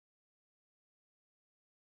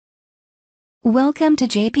Welcome to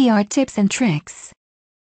JPR Tips and Tricks.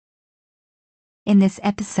 In this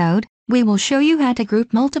episode, we will show you how to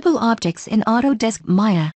group multiple objects in Autodesk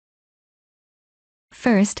Maya.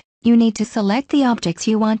 First, you need to select the objects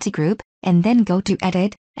you want to group, and then go to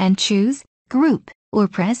Edit, and choose Group, or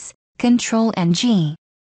press Ctrl and G.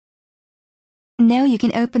 Now you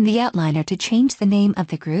can open the outliner to change the name of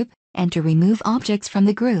the group, and to remove objects from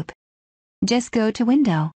the group. Just go to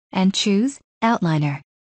Window, and choose Outliner.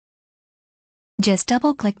 Just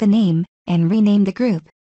double-click the name, and rename the group.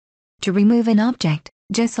 To remove an object,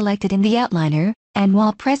 just select it in the outliner, and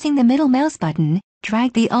while pressing the middle mouse button,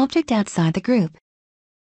 drag the object outside the group.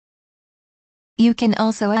 You can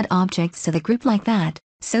also add objects to the group like that,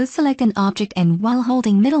 so select an object and while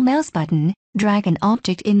holding middle mouse button, drag an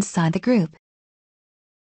object inside the group.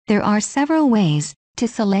 There are several ways to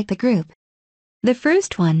select the group. The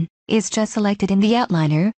first one is just select it in the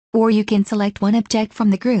outliner, or you can select one object from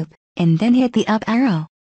the group, and then hit the up arrow.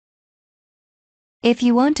 If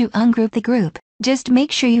you want to ungroup the group, just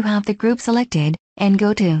make sure you have the group selected, and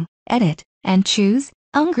go to Edit, and choose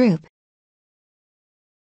Ungroup.